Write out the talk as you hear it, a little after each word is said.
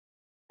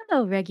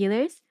Hello,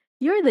 regulars.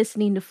 You're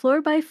listening to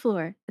Floor by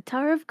Floor, a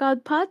Tower of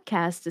God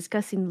podcast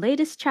discussing the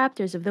latest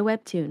chapters of the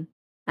webtoon.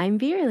 I'm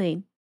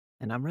Vierling,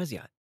 And I'm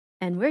Reziat.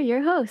 and we're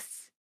your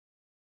hosts.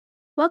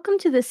 Welcome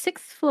to the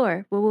sixth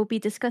floor, where we'll be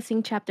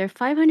discussing chapter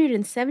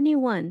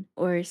 571,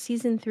 or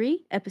season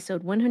 3,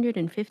 episode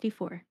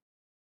 154.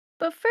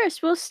 But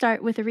first, we'll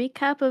start with a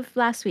recap of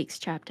last week's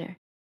chapter.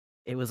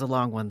 It was a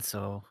long one,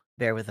 so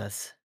bear with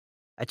us.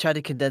 I tried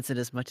to condense it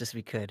as much as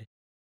we could.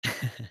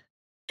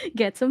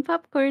 Get some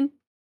popcorn.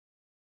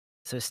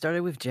 So it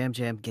started with Jam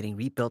Jam getting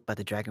rebuilt by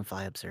the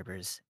Dragonfly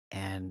observers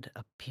and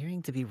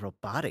appearing to be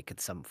robotic in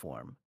some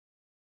form.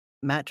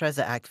 Matt tries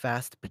to act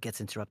fast, but gets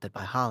interrupted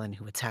by Holland,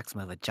 who attacks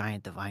him with a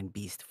giant divine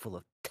beast full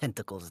of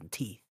tentacles and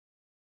teeth.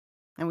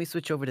 And we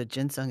switch over to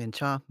Jinsung and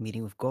Cha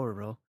meeting with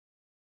Gororo.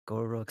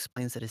 Gororo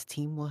explains that his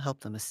team will help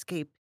them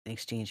escape in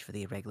exchange for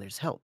the irregulars'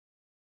 help.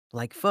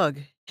 Like Fug,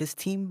 his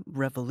team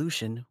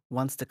Revolution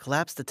wants to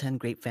collapse the 10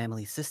 Great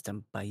Family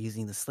system by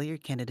using the Slayer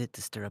candidate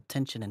to stir up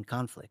tension and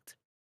conflict.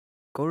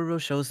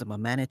 Gororo shows them a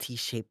manatee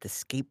shaped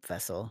escape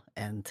vessel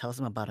and tells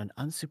them about an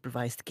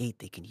unsupervised gate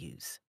they can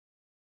use.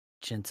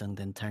 Jinsung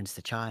then turns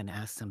to Cha and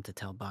asks him to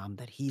tell Bomb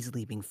that he's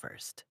leaving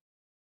first.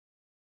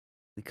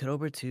 We cut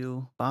over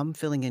to Bomb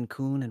filling in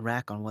Kun and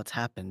Rack on what's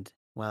happened,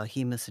 while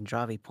Hemus and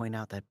Dravi point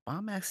out that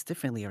Bomb acts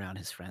differently around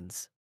his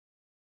friends.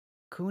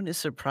 Kun is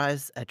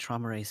surprised at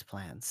Traumare's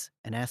plans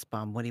and asks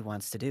Bomb what he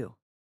wants to do.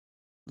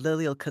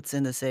 Lilial cuts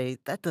in to say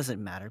that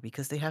doesn't matter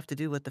because they have to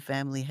do what the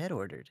family head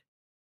ordered.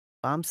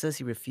 Baum says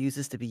he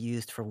refuses to be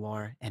used for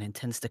war and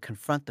intends to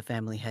confront the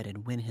family head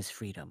and win his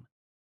freedom.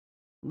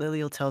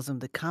 Lilial tells him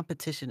the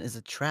competition is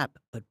a trap,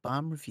 but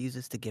Baum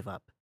refuses to give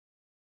up.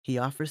 He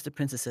offers the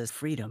princesses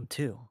freedom,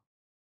 too.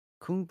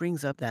 Kung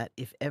brings up that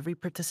if every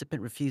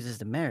participant refuses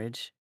the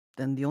marriage,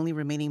 then the only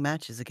remaining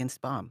match is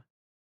against Baum.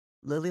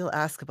 Lilial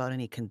asks about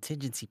any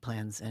contingency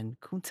plans, and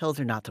Kun tells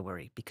her not to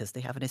worry because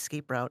they have an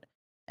escape route,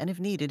 and if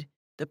needed,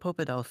 the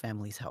Popadal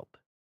family's help.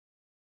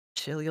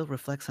 Chiliel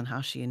reflects on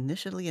how she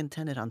initially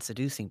intended on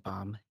seducing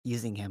Baum,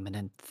 using him, and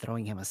then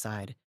throwing him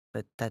aside,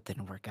 but that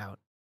didn't work out.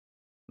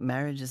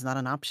 Marriage is not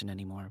an option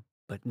anymore,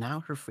 but now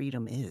her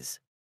freedom is.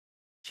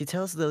 She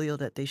tells Lilial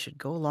that they should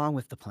go along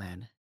with the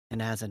plan,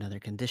 and as another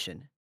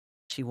condition.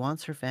 She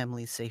wants her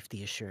family's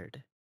safety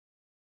assured.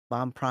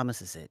 Baum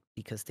promises it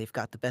because they've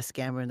got the best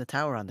scammer in the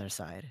tower on their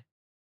side.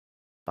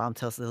 Baum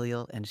tells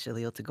Lilial and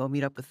Chiliel to go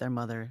meet up with their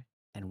mother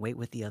and wait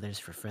with the others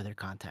for further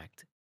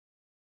contact.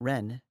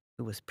 Ren,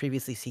 who was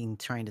previously seen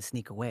trying to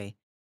sneak away,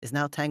 is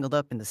now tangled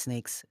up in the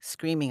snakes,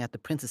 screaming at the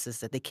princesses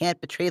that they can't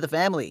betray the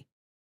family.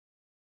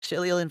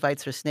 Shiliel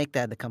invites her snake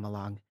dad to come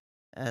along,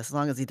 as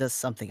long as he does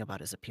something about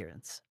his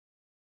appearance.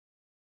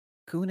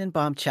 Kun and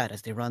Bomb chat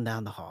as they run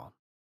down the hall.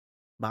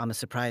 Bomb is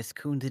surprised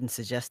Kun didn't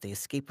suggest they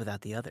escape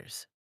without the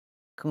others.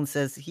 Kun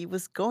says he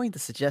was going to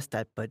suggest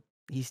that, but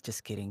he's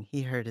just kidding.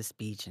 He heard his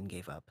speech and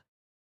gave up.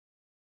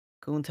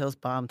 Kun tells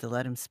Bomb to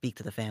let him speak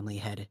to the family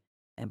head,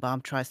 and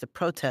Bomb tries to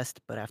protest,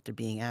 but after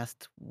being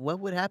asked what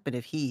would happen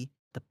if he,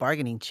 the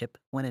bargaining chip,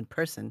 went in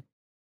person,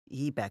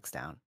 he backs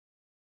down.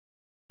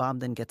 Bomb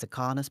then gets a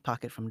call in his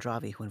pocket from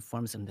Dravi, who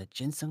informs him that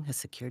Jinsung has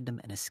secured them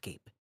an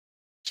escape.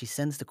 She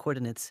sends the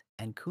coordinates,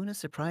 and Kun is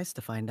surprised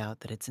to find out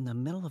that it's in the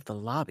middle of the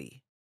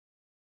lobby.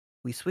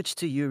 We switch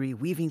to Yuri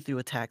weaving through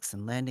attacks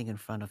and landing in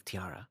front of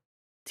Tiara.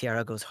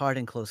 Tiara goes hard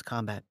in close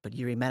combat, but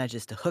Yuri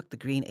manages to hook the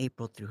green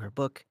April through her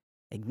book,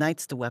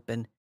 ignites the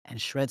weapon,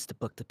 and shreds the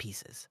book to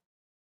pieces.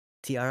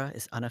 Tiara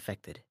is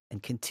unaffected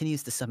and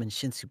continues to summon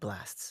Shinsu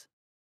blasts.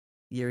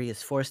 Yuri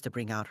is forced to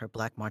bring out her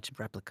Black March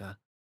replica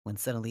when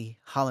suddenly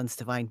Holland's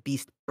divine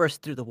beast bursts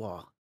through the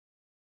wall.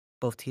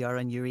 Both Tiara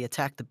and Yuri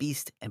attack the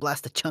beast and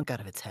blast a chunk out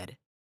of its head.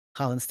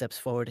 Holland steps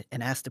forward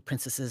and asks the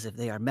princesses if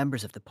they are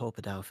members of the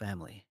Popadao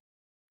family.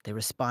 They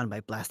respond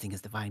by blasting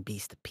his divine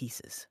beast to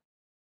pieces.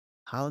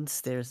 Holland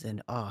stares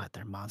in awe at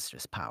their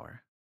monstrous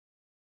power.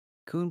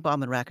 Kun,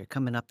 Bomb, and Rack are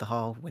coming up the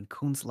hall when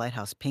Kun's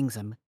lighthouse pings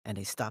him and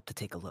they stop to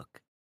take a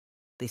look.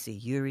 They see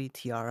Yuri,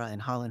 Tiara,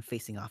 and Holland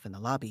facing off in the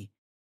lobby,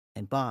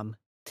 and Bomb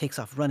takes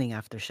off running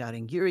after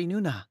shouting, Yuri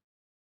Nuna!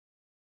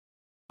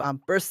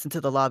 Bomb bursts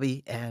into the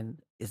lobby and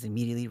is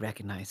immediately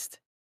recognized.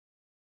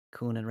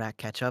 Kun and Rack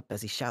catch up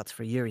as he shouts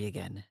for Yuri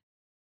again.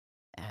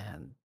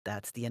 And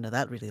that's the end of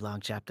that really long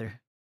chapter.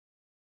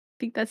 I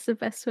think that's the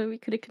best way we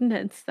could have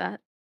condensed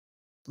that.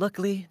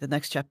 Luckily, the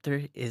next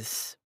chapter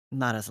is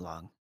not as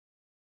long.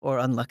 Or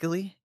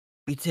unluckily,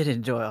 we did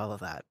enjoy all of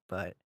that,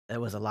 but there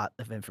was a lot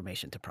of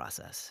information to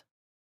process.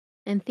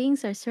 And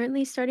things are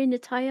certainly starting to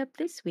tie up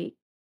this week.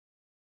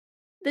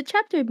 The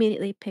chapter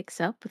immediately picks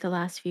up with the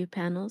last few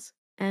panels,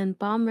 and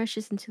Baum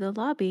rushes into the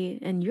lobby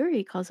and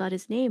Yuri calls out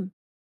his name.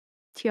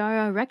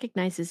 Tiara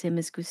recognizes him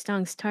as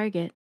Gustang's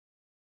target.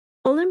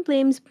 Olin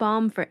blames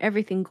Baum for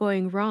everything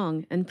going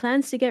wrong and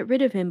plans to get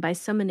rid of him by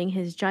summoning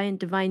his giant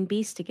divine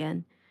beast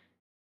again.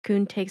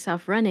 Kun takes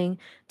off running,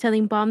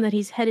 telling Baum that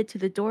he's headed to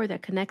the door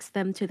that connects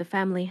them to the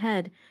family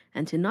head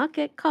and to not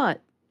get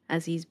caught,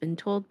 as he's been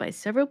told by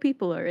several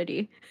people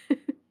already.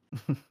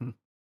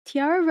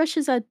 Tiara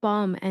rushes at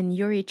Bomb and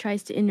Yuri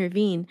tries to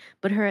intervene,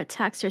 but her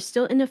attacks are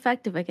still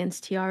ineffective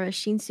against Tiara's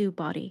Shinsu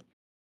body.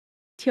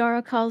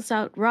 Tiara calls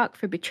out Rock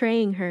for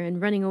betraying her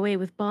and running away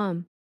with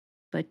Bomb.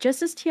 But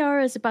just as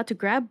Tiara is about to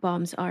grab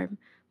Bomb's arm,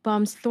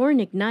 Bomb's thorn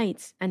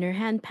ignites and her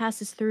hand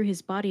passes through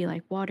his body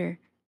like water.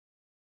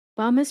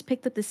 Bomb has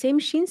picked up the same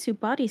Shinsu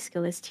body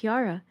skill as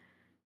Tiara.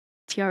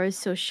 Tiara is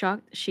so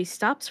shocked she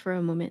stops for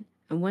a moment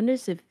and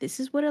wonders if this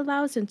is what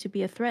allows him to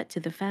be a threat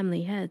to the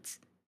family heads.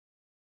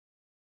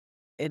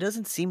 It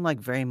doesn't seem like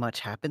very much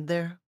happened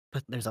there,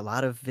 but there's a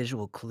lot of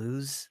visual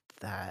clues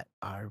that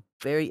are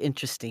very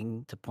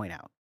interesting to point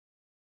out.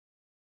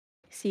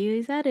 See,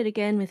 he's at it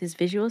again with his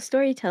visual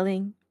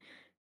storytelling.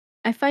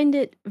 I find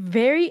it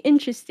very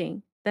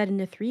interesting that in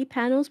the three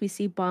panels we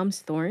see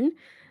Bomb's thorn,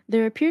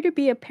 there appear to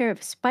be a pair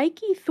of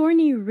spiky,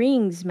 thorny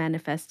rings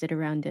manifested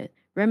around it,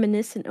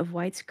 reminiscent of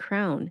White's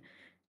crown,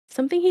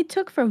 something he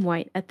took from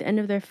White at the end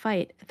of their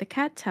fight at the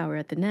cat tower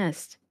at the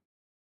nest.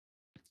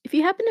 If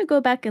you happen to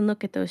go back and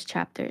look at those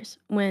chapters,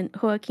 when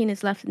Joaquin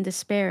is left in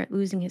despair at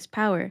losing his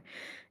power,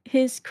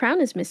 his crown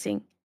is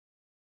missing.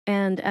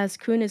 And as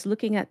Kun is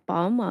looking at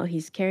Baum while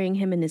he's carrying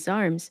him in his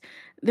arms,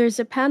 there's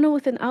a panel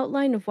with an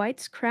outline of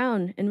White's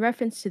crown in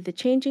reference to the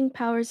changing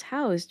powers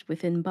housed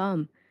within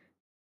Baum.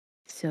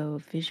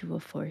 So,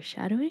 visual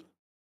foreshadowing?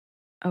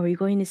 Are we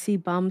going to see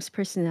Baum's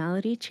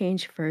personality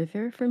change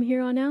further from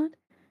here on out?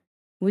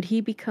 Would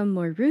he become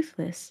more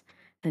ruthless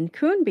and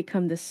Kun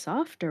become the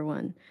softer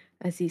one,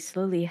 as he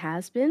slowly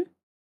has been?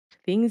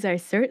 Things are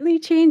certainly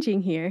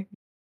changing here.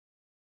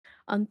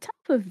 On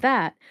top of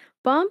that,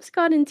 Bomb's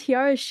gotten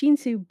Tiara's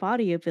Shinsu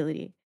body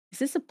ability. Is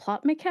this a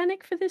plot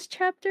mechanic for this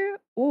chapter,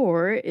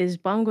 or is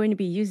Bomb going to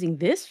be using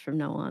this from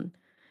now on?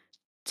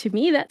 To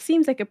me, that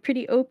seems like a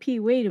pretty OP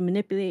way to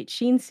manipulate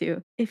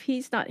Shinsu. If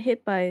he's not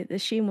hit by the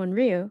Shinwon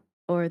Ryu,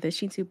 or the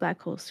Shinsu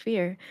Black Hole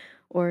Sphere,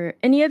 or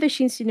any other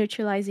Shinsu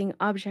neutralizing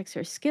objects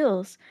or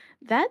skills,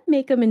 that'd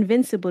make him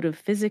invincible to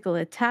physical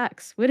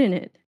attacks, wouldn't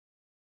it?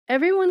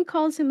 Everyone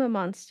calls him a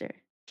monster.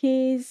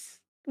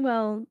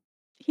 Well,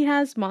 he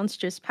has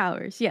monstrous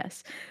powers,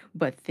 yes.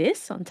 But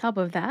this on top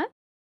of that?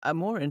 I'm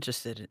more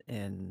interested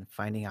in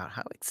finding out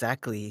how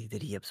exactly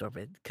did he absorb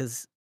it,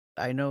 because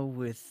I know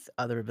with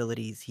other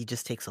abilities, he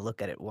just takes a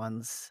look at it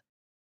once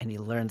and he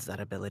learns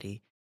that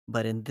ability.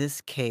 But in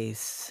this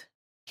case,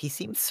 he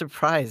seemed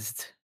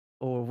surprised.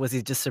 Or was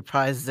he just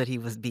surprised that he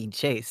was being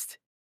chased?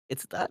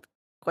 It's not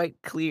quite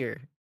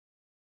clear.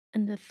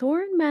 And the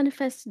thorn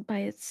manifested by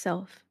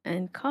itself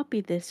and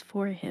copied this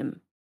for him,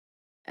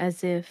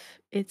 as if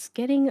it's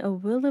getting a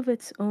will of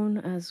its own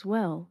as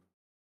well.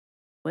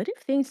 What if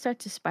things start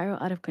to spiral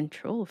out of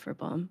control for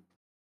Bomb?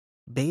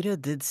 Beta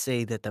did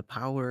say that the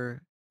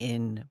power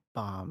in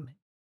Bomb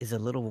is a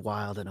little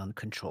wild and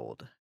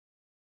uncontrolled.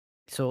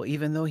 So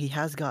even though he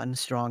has gotten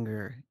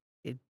stronger,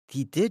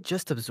 he did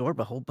just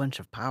absorb a whole bunch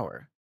of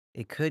power.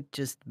 It could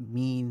just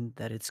mean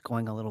that it's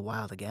going a little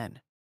wild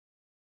again.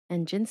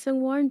 And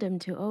Ginseng warned him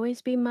to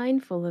always be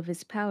mindful of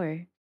his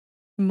power.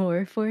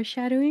 More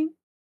foreshadowing?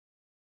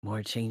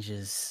 More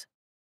changes.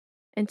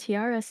 And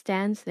Tiara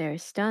stands there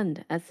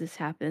stunned as this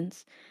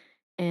happens,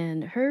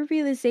 and her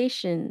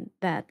realization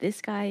that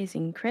this guy is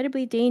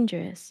incredibly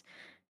dangerous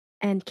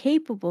and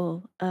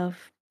capable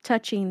of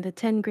touching the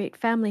 10 great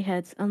family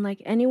heads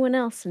unlike anyone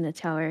else in the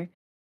tower.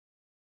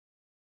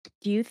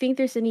 Do you think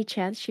there's any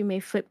chance she may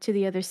flip to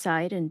the other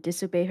side and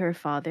disobey her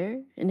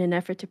father in an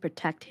effort to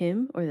protect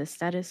him or the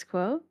status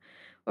quo?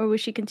 Or will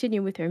she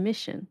continue with her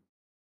mission?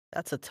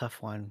 That's a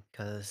tough one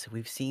because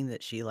we've seen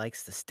that she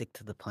likes to stick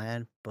to the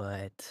plan,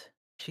 but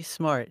she's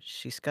smart.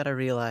 She's got to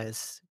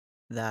realize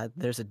that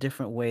there's a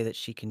different way that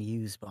she can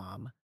use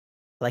Bomb.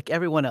 Like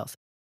everyone else,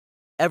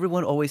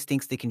 everyone always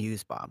thinks they can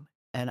use Bomb.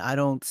 And I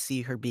don't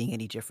see her being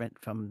any different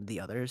from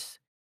the others,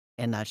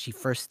 and that she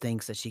first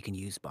thinks that she can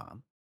use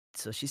Bomb.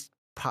 So she's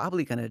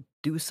probably going to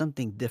do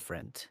something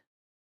different.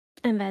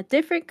 And that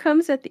different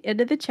comes at the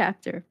end of the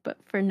chapter, but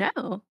for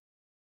now,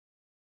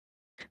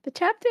 the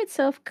chapter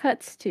itself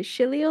cuts to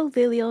Shilio,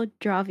 Lilio,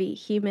 Dravi,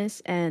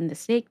 Hemus, and the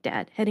Snake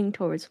Dad heading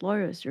towards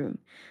Laura's room.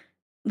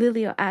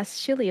 Lilio asks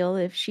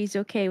Shiliel if she's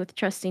okay with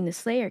trusting the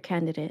Slayer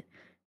candidate.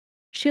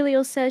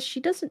 Shiliel says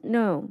she doesn't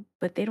know,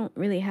 but they don't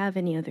really have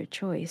any other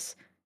choice.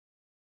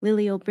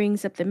 Liliel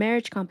brings up the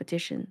marriage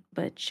competition,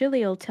 but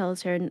Shiliel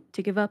tells her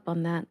to give up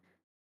on that.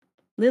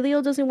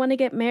 Liliel doesn't want to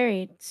get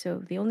married,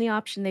 so the only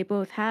option they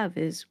both have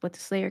is what the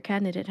Slayer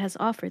candidate has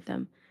offered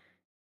them.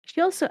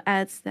 She also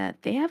adds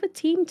that they have a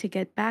team to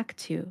get back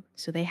to,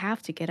 so they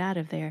have to get out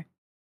of there.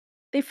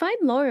 They find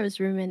Laura's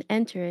room and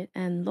enter it,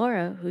 and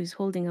Laura, who's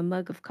holding a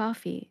mug of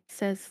coffee,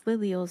 says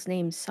Liliel's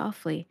name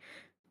softly.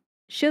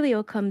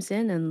 Shilio comes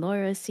in, and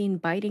Laura is seen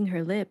biting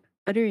her lip,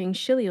 uttering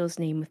Shiliel's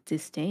name with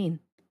disdain.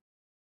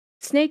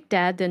 Snake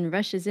Dad then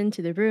rushes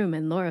into the room,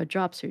 and Laura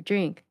drops her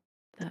drink.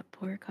 That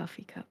poor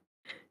coffee cup.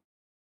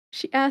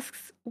 She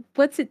asks,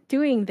 "What's it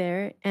doing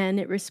there?" and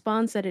it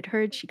responds that it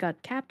heard she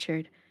got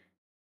captured.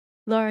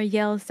 Laura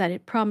yells that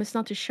it promised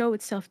not to show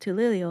itself to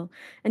Liliel,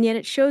 and yet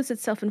it shows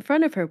itself in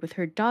front of her with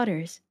her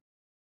daughters.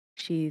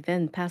 She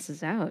then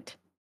passes out.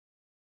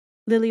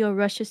 Lilio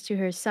rushes to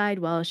her side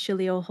while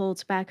Shilio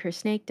holds back her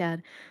snake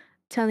dad,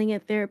 telling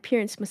it their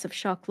appearance must have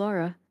shocked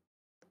Laura.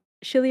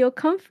 Shilio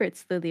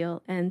comforts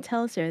Lilio and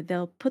tells her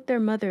they'll put their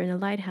mother in a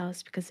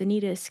lighthouse because they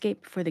need to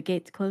escape before the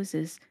gate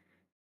closes.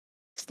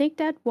 Snake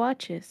Dad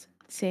watches,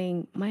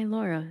 saying, "My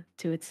Laura,"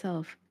 to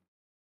itself.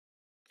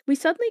 We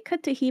suddenly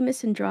cut to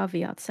Hemus and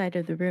Dravi outside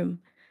of the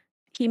room.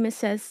 Hemus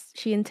says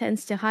she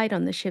intends to hide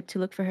on the ship to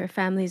look for her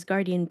family's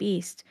guardian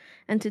beast,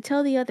 and to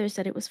tell the others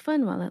that it was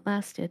fun while it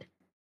lasted.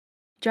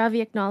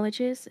 Dravi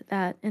acknowledges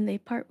that, and they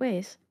part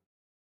ways.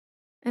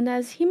 And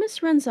as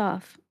Hemus runs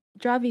off,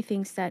 Dravi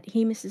thinks that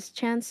Hemus's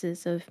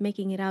chances of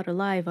making it out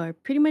alive are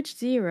pretty much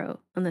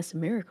zero unless a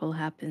miracle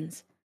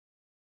happens.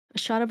 A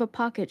shot of a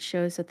pocket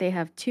shows that they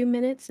have 2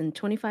 minutes and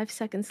 25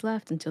 seconds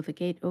left until the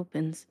gate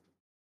opens.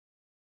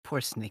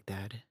 Poor Snake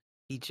Dad.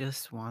 He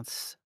just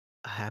wants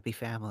a happy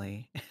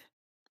family.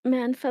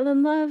 Man fell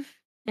in love,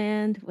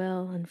 and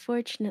well,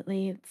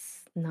 unfortunately,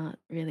 it's not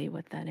really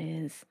what that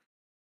is.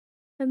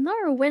 And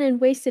Laura went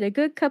and wasted a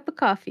good cup of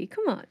coffee.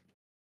 Come on.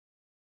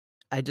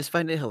 I just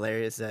find it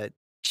hilarious that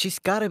she's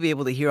gotta be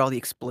able to hear all the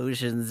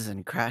explosions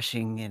and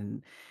crashing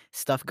and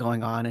stuff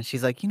going on, and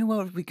she's like, "You know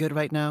what would be good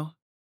right now?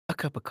 A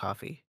cup of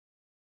coffee."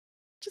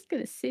 Just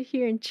gonna sit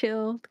here and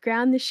chill. The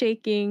ground is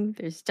shaking.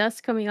 There's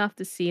dust coming off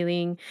the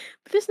ceiling,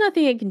 but there's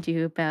nothing I can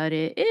do about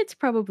it. It's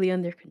probably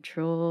under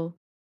control.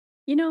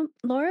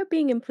 Laura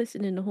being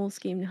implicit in the whole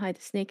scheme to hide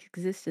the snake's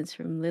existence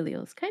from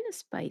Lilial is kind of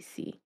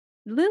spicy.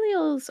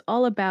 Lilial's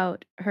all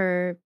about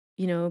her,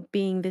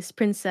 being this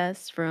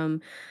princess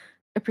from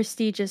a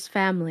prestigious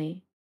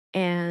family.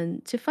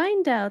 And to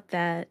find out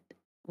that,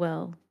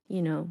 well,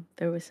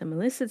 there was some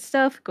illicit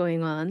stuff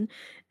going on,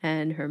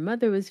 and her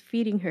mother was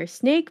feeding her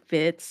snake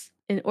bits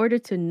in order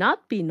to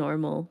not be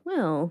normal,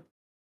 well,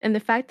 and the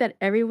fact that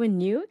everyone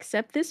knew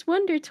except this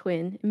Wonder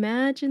Twin,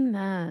 imagine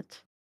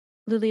that.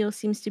 Lilio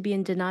seems to be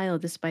in denial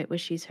despite what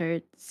she's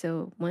heard,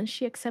 so once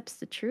she accepts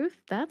the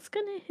truth, that's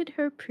gonna hit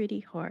her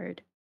pretty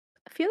hard.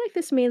 I feel like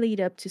this may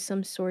lead up to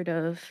some sort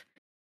of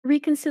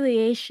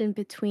reconciliation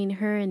between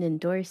her and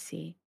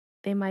Dorsey.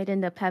 They might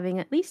end up having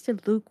at least a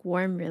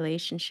lukewarm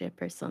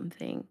relationship or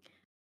something,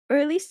 or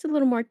at least a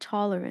little more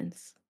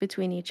tolerance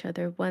between each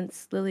other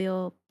once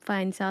Lilio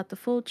finds out the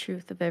full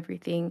truth of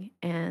everything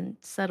and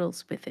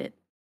settles with it.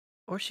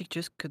 Or she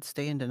just could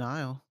stay in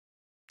denial.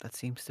 That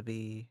seems to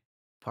be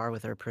par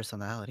with her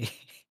personality.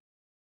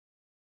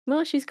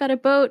 Well, she's got a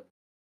boat.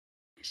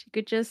 She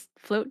could just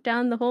float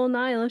down the whole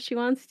Nile if she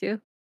wants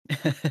to.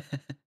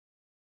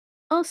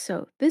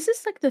 Also, this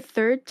is like the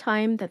third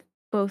time that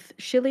both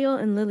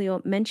Shilio and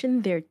Lilio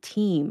mention their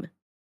team.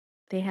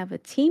 They have a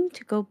team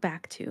to go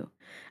back to.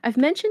 I've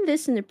mentioned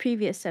this in the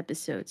previous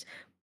episodes,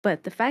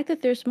 but the fact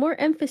that there's more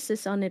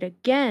emphasis on it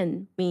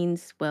again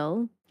means,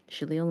 well,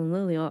 Shilio and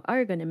Lilio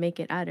are going to make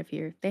it out of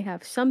here. They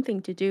have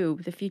something to do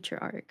with the future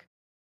arc.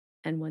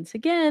 And once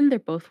again, they're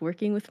both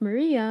working with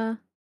Maria.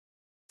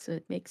 So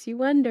it makes you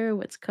wonder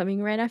what's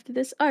coming right after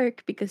this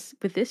arc, because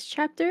with this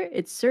chapter,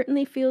 it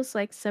certainly feels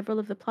like several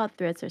of the plot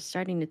threads are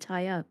starting to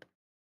tie up.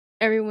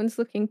 Everyone's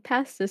looking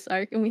past this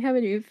arc, and we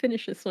haven't even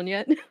finished this one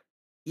yet.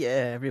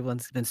 Yeah,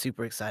 everyone's been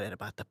super excited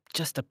about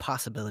the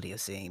possibility of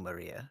seeing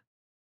Maria.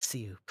 See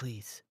you,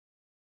 please.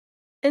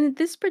 And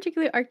this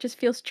particular arc just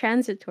feels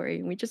transitory,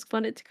 and we just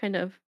want it to kind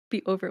of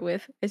be over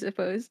with, I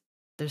suppose.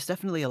 There's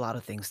definitely a lot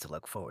of things to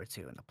look forward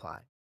to in the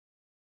plot.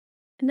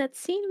 And that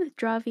scene with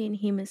Dravi and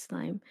Hema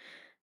Slime,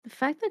 the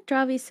fact that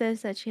Dravi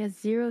says that she has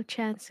zero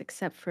chance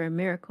except for a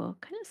miracle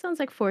kind of sounds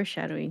like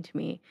foreshadowing to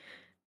me.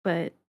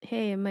 But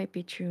hey, it might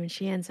be true, and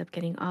she ends up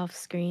getting off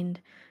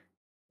screened.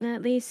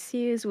 At least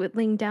she is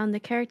whittling down the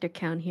character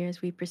count here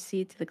as we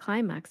proceed to the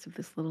climax of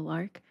this little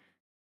arc.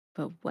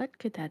 But what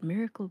could that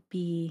miracle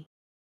be?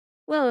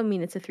 Well, I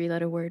mean, it's a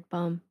three-letter word,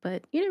 bomb,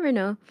 but you never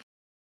know.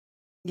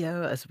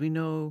 Yeah, as we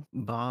know,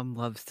 Bomb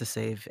loves to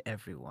save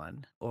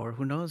everyone. Or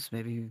who knows,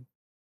 maybe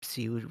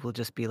Seawood will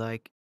just be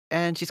like,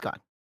 and she's gone.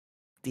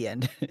 The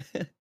end.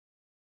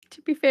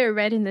 To be fair,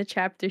 right in the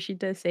chapter, she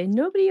does say,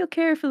 "Nobody will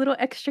care if a little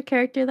extra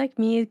character like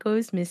me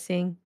goes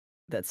missing."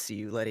 That's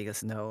you letting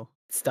us know.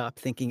 Stop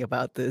thinking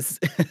about this.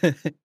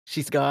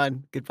 She's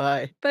gone.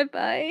 Goodbye. Bye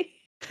bye.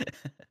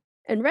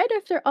 And right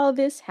after all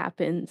this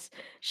happens,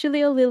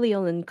 Shilio,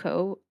 Lilial, and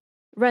Co.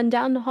 run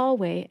down the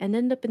hallway and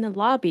end up in the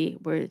lobby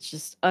where it's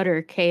just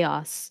utter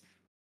chaos.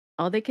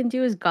 All they can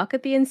do is gawk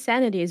at the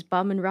insanity as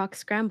Bomb and Rock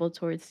scramble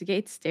towards the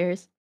gate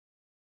stairs.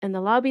 And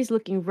the lobby's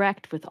looking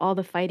wrecked with all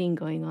the fighting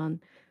going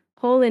on.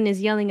 Holin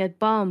is yelling at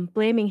Bomb,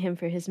 blaming him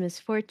for his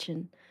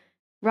misfortune.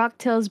 Rock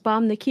tells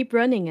Bomb to keep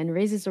running and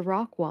raises a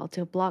rock wall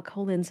to block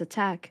Holin's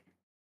attack.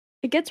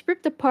 It gets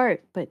ripped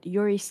apart, but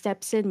Yuri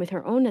steps in with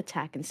her own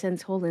attack and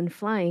sends Holin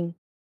flying.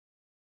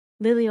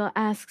 Lilial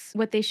asks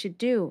what they should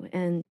do,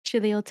 and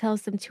Chilio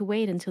tells them to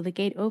wait until the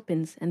gate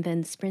opens and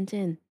then sprint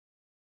in.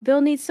 They'll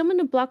need someone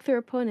to block their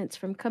opponents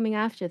from coming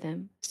after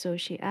them, so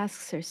she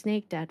asks her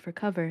snake dad for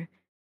cover,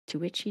 to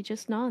which he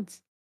just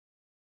nods.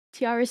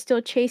 Tiara's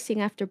still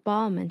chasing after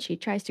Balm and she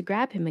tries to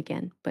grab him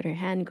again, but her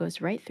hand goes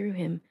right through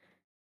him.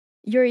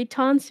 Yuri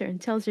taunts her and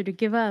tells her to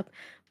give up,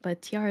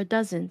 but Tiara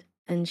doesn't.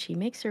 and she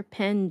makes her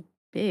pen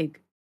big.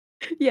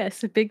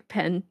 Yes, a big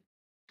pen.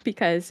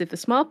 Because if a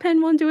small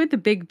pen won't do it, the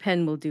big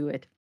pen will do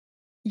it.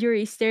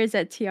 Yuri stares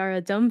at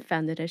Tiara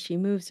dumbfounded as she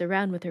moves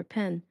around with her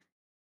pen.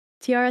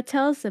 Tiara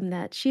tells them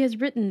that she has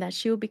written that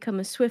she will become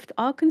a swift,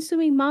 all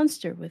consuming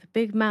monster with a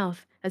big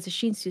mouth as the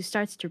Shinsu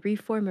starts to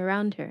reform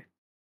around her.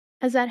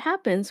 As that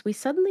happens, we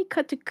suddenly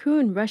cut to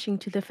Kun rushing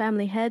to the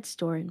family head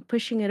store and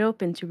pushing it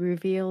open to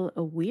reveal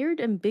a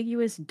weird,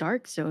 ambiguous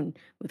dark zone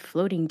with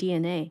floating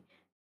DNA.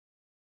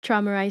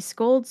 Traumarai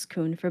scolds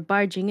Kun for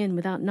barging in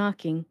without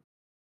knocking.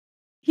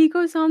 He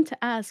goes on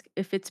to ask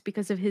if it's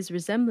because of his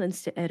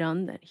resemblance to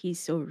Eron that he's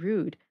so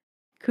rude.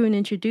 Kun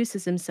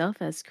introduces himself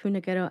as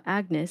Kunagero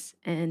Agnes,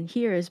 and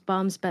here is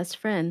Bomb's best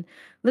friend,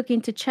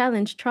 looking to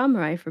challenge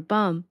Traumarai for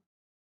Bomb.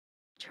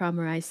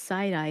 Traumarai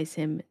side eyes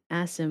him,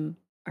 asks him,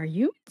 "Are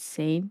you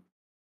insane?"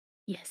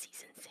 Yes,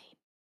 he's insane.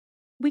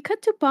 We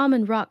cut to Bomb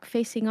and Rock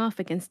facing off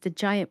against the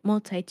giant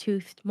multi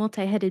toothed,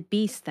 multi headed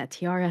beast that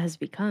Tiara has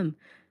become.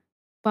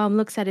 Bomb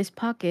looks at his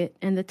pocket,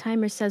 and the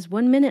timer says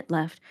 1 minute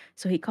left,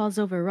 so he calls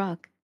over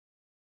Rock.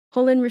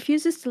 Holland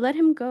refuses to let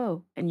him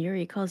go, and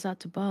Yuri calls out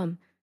to Bomb.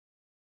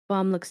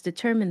 Bomb looks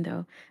determined,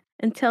 though,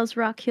 and tells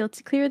Rock he'll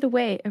clear the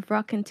way if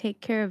Rock can take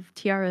care of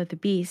Tiara the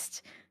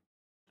Beast.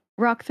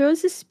 Rock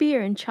throws a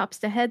spear and chops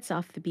the heads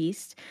off the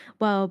beast,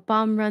 while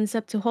Bomb runs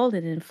up to hold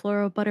it and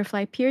Floral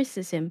Butterfly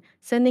pierces him,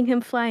 sending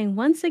him flying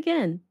once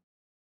again.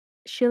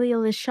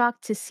 Shiliel is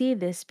shocked to see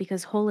this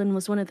because Holland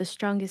was one of the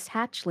strongest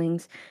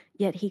hatchlings,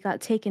 yet he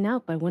got taken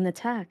out by one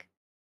attack.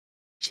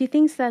 She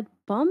thinks that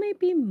Bomb may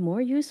be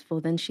more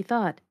useful than she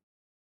thought.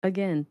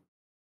 Again.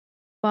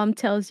 Bomb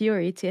tells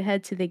Yuri to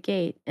head to the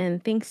gate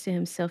and thinks to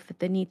himself that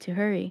they need to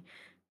hurry.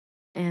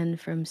 And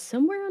from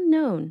somewhere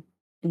unknown,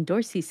 and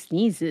Dorsey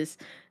sneezes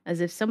as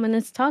if someone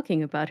is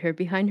talking about her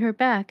behind her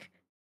back.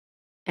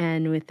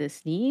 And with the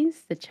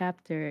sneeze, the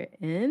chapter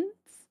ends.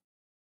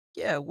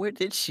 Yeah, where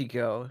did she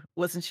go?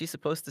 Wasn't she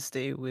supposed to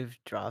stay with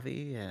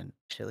Dravi and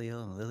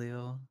Chilio and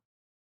Lilio?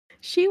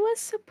 She was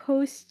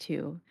supposed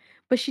to,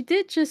 but she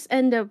did just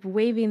end up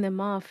waving them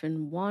off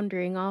and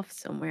wandering off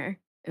somewhere.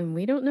 And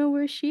we don't know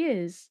where she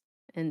is.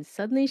 And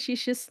suddenly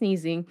she's just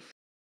sneezing.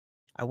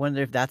 I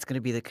wonder if that's gonna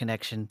be the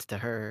connection to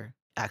her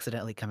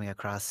accidentally coming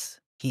across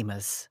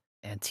Himas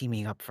and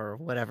teaming up for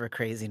whatever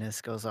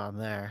craziness goes on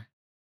there.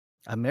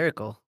 A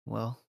miracle.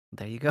 Well,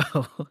 there you go.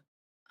 I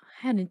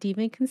hadn't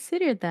even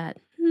considered that.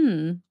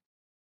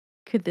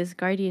 Could this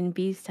guardian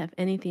beast have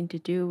anything to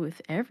do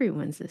with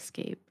everyone's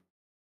escape?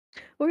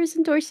 Or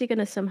isn't Dorsey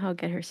gonna somehow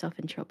get herself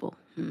in trouble?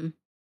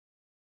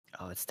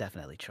 Oh, it's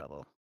definitely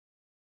trouble.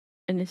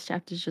 And this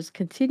chapter just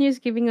continues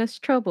giving us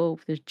trouble.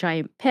 There's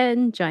giant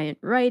pen, giant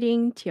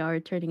writing, Tiara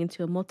turning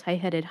into a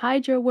multi-headed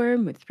Hydra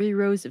worm with 3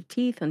 rows of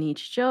teeth on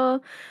each jaw.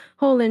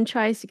 Holland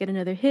tries to get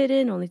another hit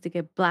in, only to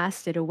get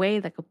blasted away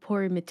like a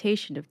poor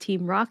imitation of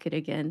Team Rocket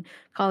again,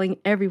 calling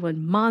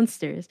everyone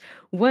monsters.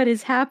 What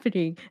is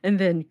happening? And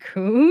then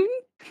Coon?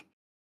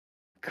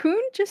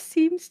 Coon just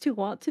seems to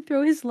want to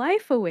throw his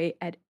life away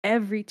at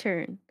every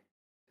turn.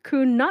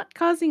 Coon not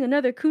causing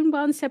another Coon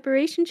Bond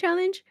separation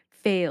challenge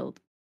failed.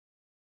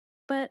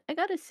 But I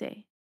gotta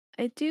say,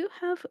 I do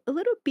have a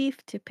little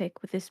beef to pick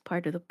with this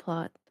part of the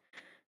plot.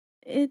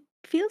 It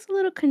feels a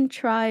little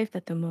contrived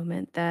at the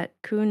moment that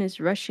Coon is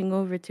rushing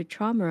over to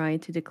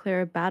Traumarai to declare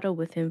a battle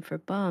with him for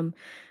Bomb,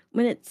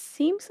 when it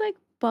seems like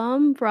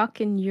Bomb, Rock,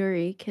 and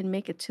Yuri can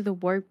make it to the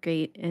Warp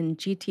Gate and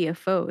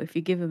GTFO if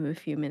you give him a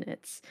few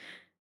minutes.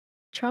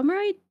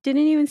 Traumarai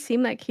didn't even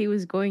seem like he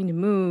was going to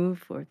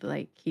move or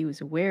like he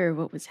was aware of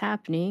what was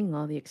happening,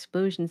 all the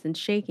explosions and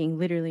shaking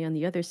literally on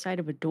the other side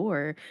of a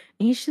door.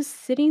 And he's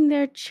just sitting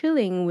there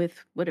chilling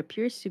with what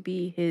appears to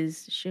be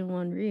his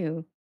Shinwan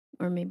Ryu,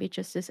 or maybe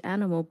just this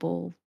animal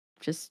bowl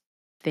just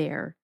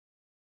there.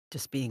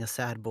 Just being a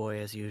sad boy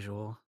as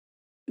usual.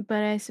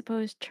 But I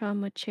suppose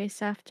Trom would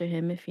chase after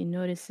him if he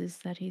notices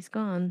that he's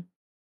gone.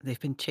 They've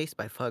been chased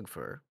by Fug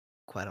for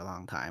quite a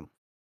long time.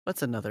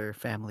 What's another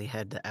family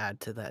head to add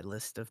to that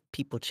list of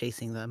people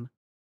chasing them?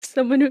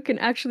 Someone who can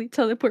actually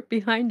teleport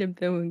behind him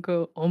though and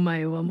go,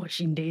 Omae wa mo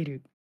shinderu.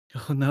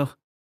 Oh no.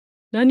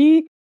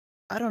 Nani?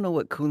 I don't know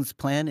what Kuhn's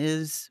plan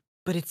is,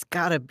 but it's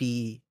gotta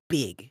be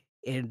big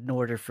in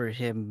order for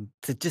him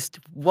to just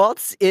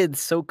waltz in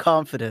so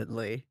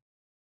confidently.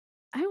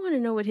 I want to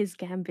know what his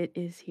gambit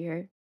is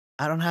here.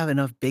 I don't have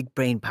enough big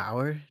brain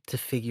power to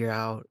figure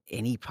out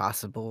any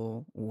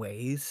possible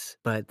ways,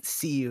 but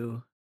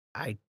Siu,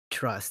 I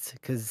trust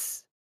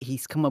because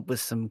he's come up with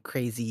some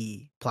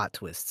crazy plot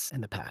twists in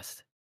the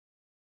past.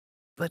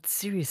 But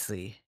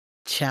seriously,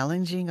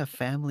 challenging a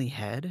family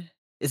head?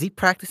 Is he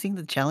practicing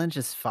the challenge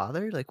his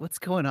father? Like, what's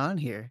going on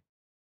here?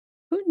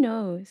 Who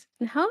knows?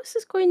 And how is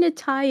this going to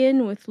tie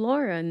in with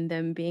Laura and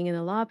them being in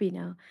the lobby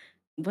now?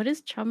 What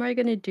is Chamar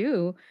gonna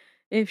do?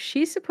 If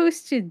she's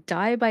supposed to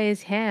die by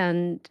his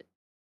hand,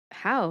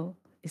 how?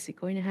 Is it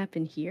going to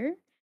happen here?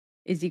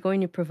 Is he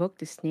going to provoke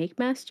the Snake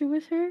Master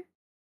with her?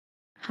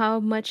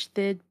 How much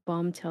did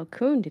Bomb tell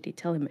Kun? Did he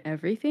tell him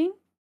everything?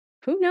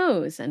 Who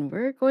knows? And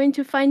we're going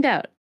to find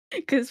out.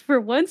 Because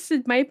for once,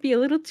 it might be a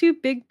little too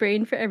big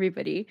brain for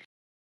everybody.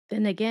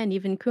 Then again,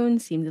 even Kun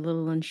seemed a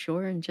little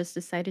unsure and just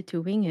decided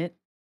to wing it.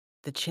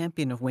 The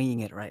champion of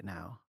winging it right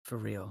now, for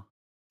real.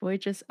 Boy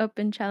just up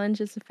and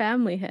challenges the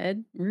family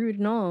head, rude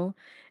and all.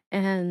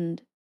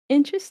 And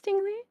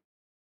interestingly,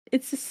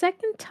 it's the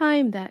second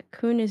time that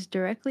Kun is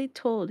directly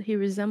told he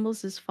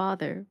resembles his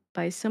father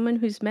by someone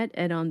who's met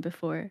Edon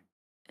before.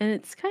 And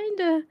it's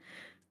kinda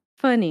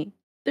funny.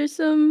 There's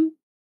some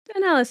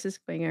analysis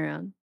going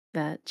around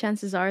that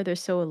chances are they're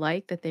so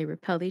alike that they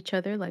repel each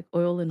other like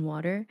oil and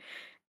water.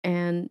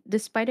 And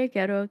despite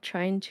Agero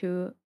trying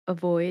to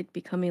avoid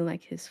becoming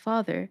like his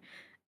father,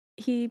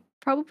 he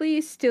probably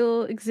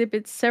still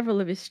exhibits several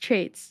of his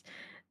traits,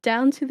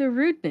 down to the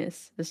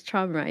rudeness, as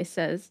Traumarai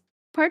says.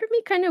 Part of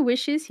me kind of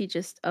wishes he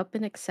just up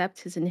and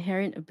accept his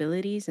inherent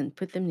abilities and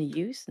put them to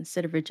use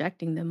instead of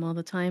rejecting them all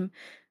the time.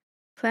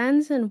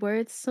 Plans and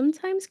words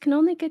sometimes can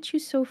only get you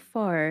so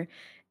far,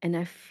 and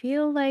I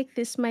feel like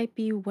this might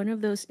be one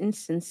of those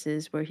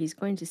instances where he's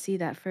going to see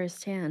that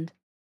firsthand.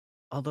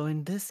 Although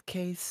in this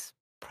case,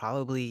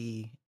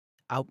 probably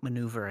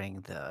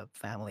outmaneuvering the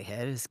family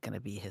head is gonna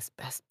be his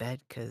best bet,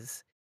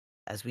 because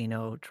as we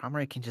know,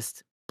 Traumer can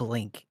just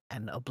blink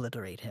and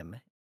obliterate him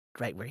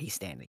right where he's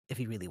standing if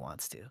he really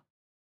wants to.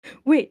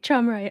 Wait,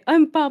 Traumarai,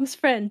 I'm Bomb's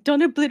friend.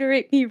 Don't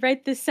obliterate me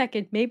right this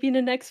second, maybe in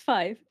the next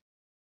five.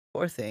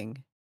 Poor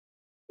thing.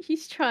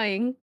 He's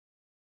trying.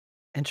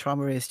 And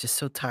Traumer is just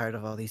so tired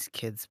of all these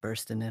kids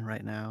bursting in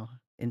right now,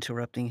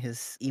 interrupting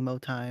his emo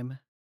time.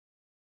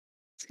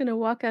 He's gonna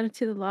walk out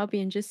into the lobby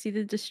and just see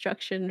the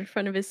destruction in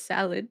front of his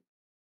salad.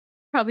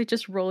 Probably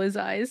just roll his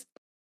eyes.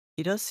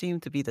 He does seem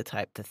to be the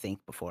type to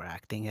think before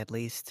acting, at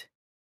least,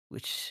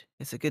 which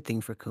is a good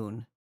thing for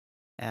Kun,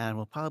 and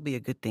will probably be a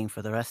good thing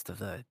for the rest of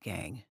the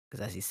gang,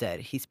 because as he said,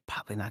 he's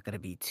probably not going to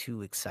be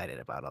too excited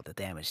about all the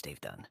damage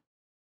they've done.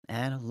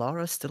 And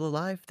Laura's still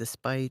alive,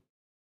 despite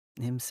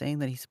him saying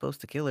that he's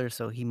supposed to kill her,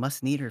 so he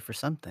must need her for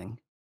something.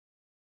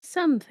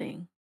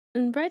 Something.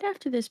 And right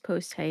after this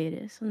post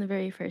hiatus, on the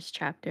very first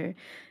chapter,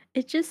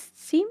 it just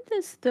seemed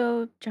as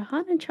though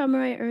Jahan and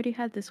Chamarai already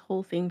had this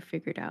whole thing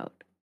figured out.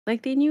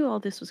 Like they knew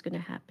all this was going to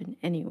happen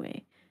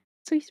anyway.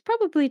 So he's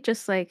probably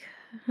just like,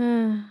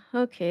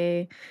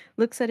 okay.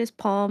 Looks at his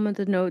palm and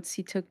the notes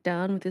he took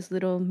down with his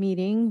little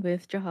meeting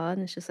with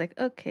Jahan. It's just like,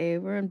 okay,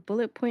 we're on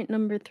bullet point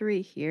number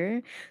 3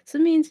 here. So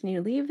it means I need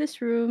to leave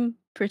this room,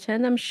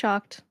 pretend I'm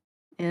shocked,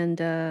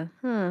 and,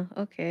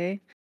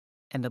 okay.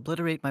 And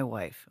obliterate my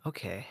wife.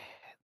 Okay.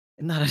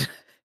 Not a.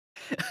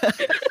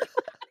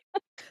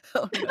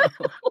 Oh no.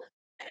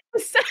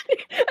 Sorry,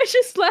 I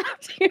just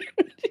laughed here.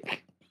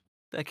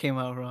 That came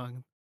out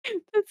wrong.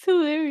 That's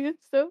hilarious,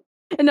 though.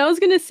 And I was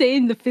gonna say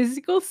in the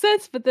physical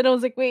sense, but then I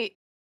was like, wait,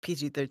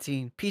 PG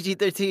 13. PG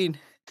 13.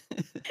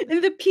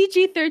 in the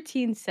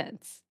PG-13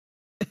 sense,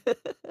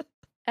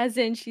 as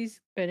in she's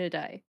gonna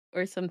die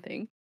or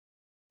something.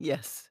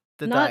 Yes.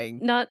 The Not dying.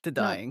 not The not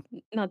dying.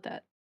 not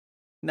that.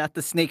 Not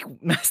the snake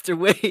master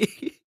way.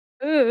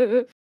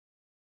 Ugh.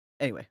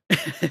 Anyway.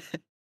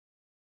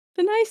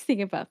 The nice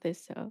thing about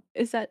this, though,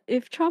 is that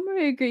if Trauma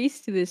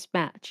agrees to this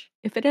match,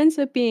 if it ends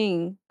up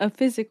being a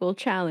physical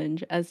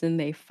challenge, as in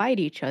they fight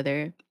each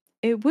other,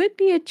 it would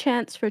be a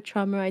chance for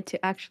Trauma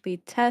to actually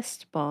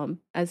test Bomb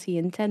as he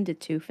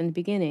intended to from the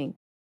beginning,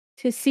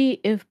 to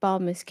see if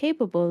Bomb is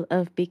capable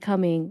of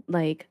becoming,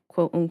 like,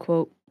 quote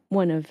unquote,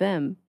 one of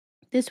them.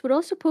 This would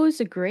also pose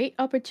a great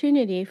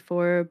opportunity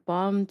for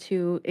Bomb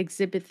to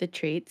exhibit the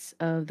traits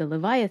of the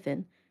Leviathan.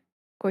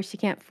 Of course, he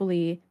can't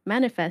fully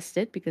manifest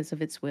it because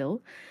of its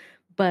will,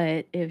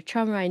 but if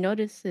Traumarai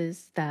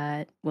notices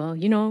that, well,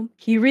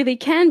 he really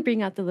can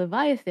bring out the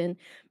Leviathan,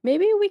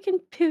 maybe we can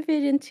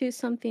pivot into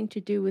something to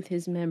do with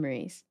his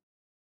memories.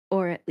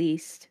 Or at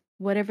least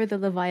whatever the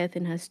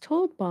Leviathan has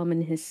told Baum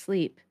in his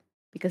sleep.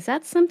 Because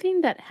that's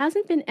something that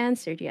hasn't been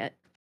answered yet.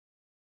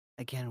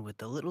 Again, with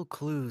the little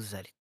clues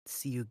that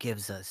CU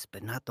gives us,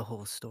 but not the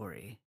whole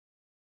story.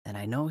 And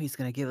I know he's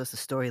gonna give us a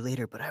story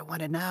later, but I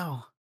want it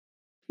now.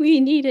 We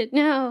need it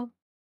now.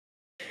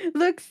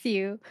 Look,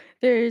 you.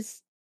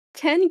 There's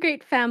 10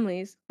 great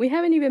families. We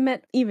haven't even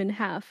met even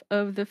half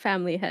of the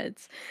family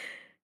heads.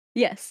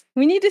 Yes,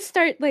 we need to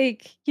start,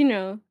 like,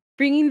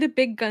 bringing the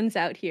big guns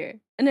out here.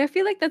 And I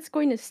feel like that's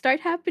going to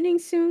start happening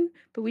soon,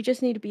 but we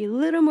just need to be a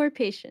little more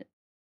patient.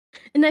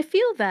 And I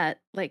feel that,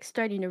 like,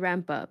 starting to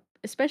ramp up,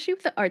 especially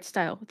with the art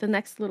style, the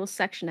next little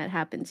section that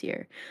happens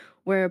here,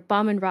 where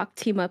Bomb and Rock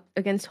team up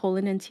against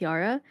Holland and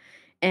Tiara,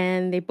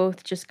 and they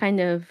both just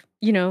kind of,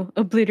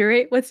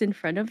 obliterate what's in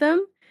front of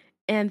them.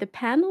 And the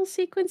panel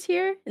sequence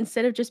here,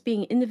 instead of just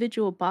being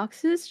individual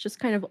boxes, just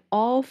kind of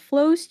all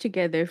flows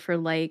together for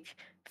like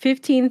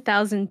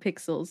 15,000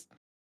 pixels.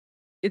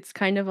 It's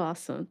kind of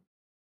awesome.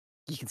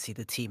 You can see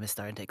the team is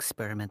starting to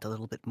experiment a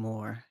little bit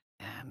more,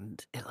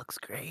 and it looks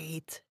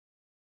great.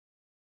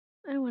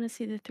 I want to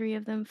see the three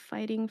of them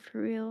fighting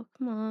for real.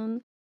 Come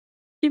on.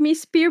 Give me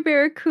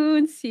Spearbearer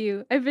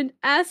Kunsu. I've been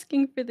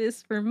asking for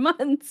this for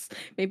months,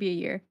 maybe a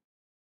year.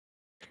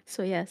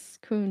 So yes,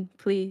 Kun,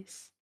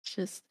 please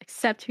just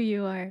accept who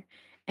you are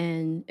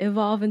and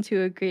evolve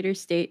into a greater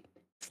state.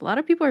 A lot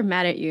of people are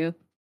mad at you.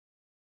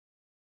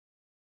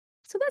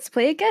 So let's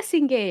play a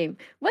guessing game.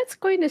 What's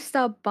going to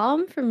stop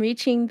Bomb from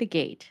reaching the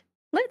gate?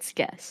 Let's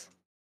guess.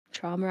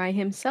 Traumarai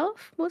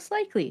himself? Most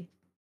likely.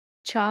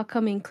 Cha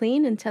coming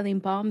clean and telling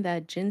Bomb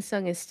that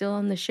Jinsung is still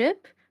on the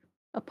ship?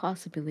 A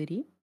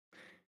possibility.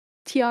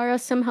 Tiara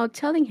somehow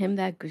telling him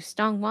that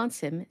Gustang wants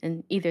him,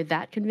 and either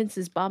that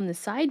convinces Bomb to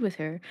side with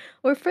her,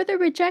 or further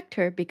reject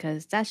her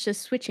because that's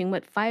just switching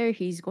what fire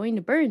he's going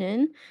to burn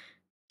in.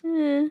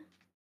 Eh.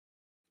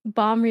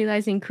 Bomb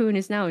realizing Kun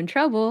is now in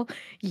trouble.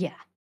 Yeah.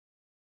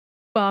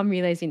 Bomb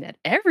realizing that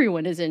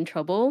everyone is in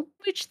trouble,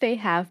 which they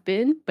have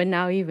been, but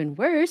now even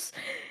worse.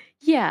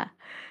 Yeah.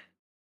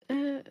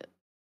 Uh,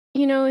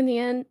 in the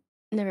end,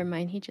 never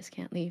mind, he just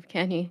can't leave,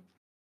 can he?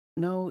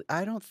 No,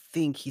 I don't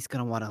think he's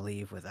gonna wanna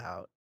leave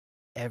without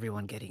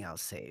everyone getting out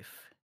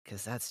safe,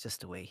 because that's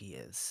just the way he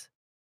is.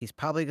 He's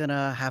probably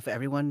gonna have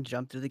everyone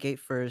jump through the gate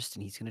first,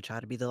 and he's gonna try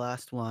to be the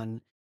last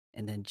one,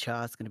 and then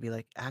Cha's gonna be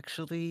like,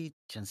 "Actually,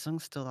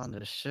 Jinsung's still on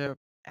the ship,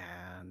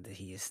 and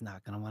he's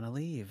not gonna wanna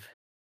leave."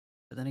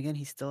 But then again,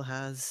 he still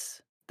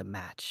has the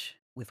match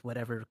with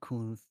whatever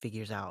Kun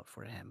figures out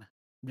for him.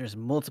 There's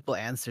multiple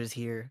answers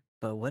here,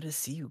 but what is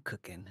Siu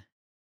cooking?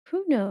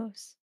 Who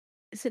knows?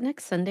 Is it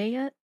next Sunday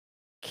yet?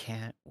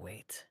 Can't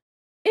wait.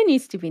 It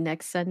needs to be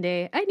next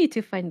Sunday. I need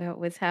to find out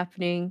what's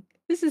happening.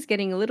 This is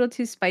getting a little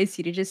too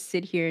spicy to just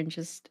sit here and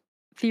just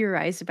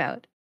theorize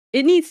about.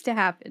 It needs to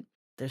happen.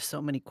 There's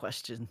so many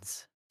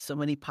questions, so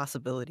many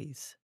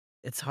possibilities.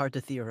 It's hard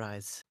to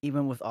theorize,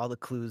 even with all the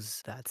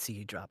clues that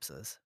Siu drops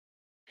us.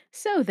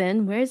 So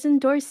then, where's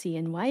Dorsey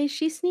and why is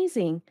she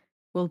sneezing?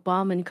 Will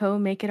Baum and Co.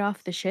 make it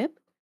off the ship?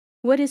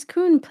 What is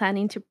Kuhn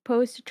planning to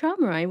propose to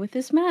Traumarai with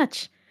this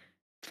match?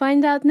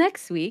 Find out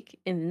next week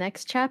in the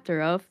next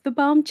chapter of The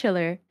Bomb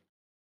Chiller.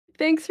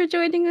 Thanks for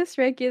joining us,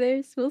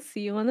 regulars. We'll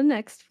see you on the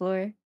next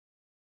floor.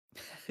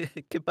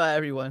 Goodbye,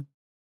 everyone.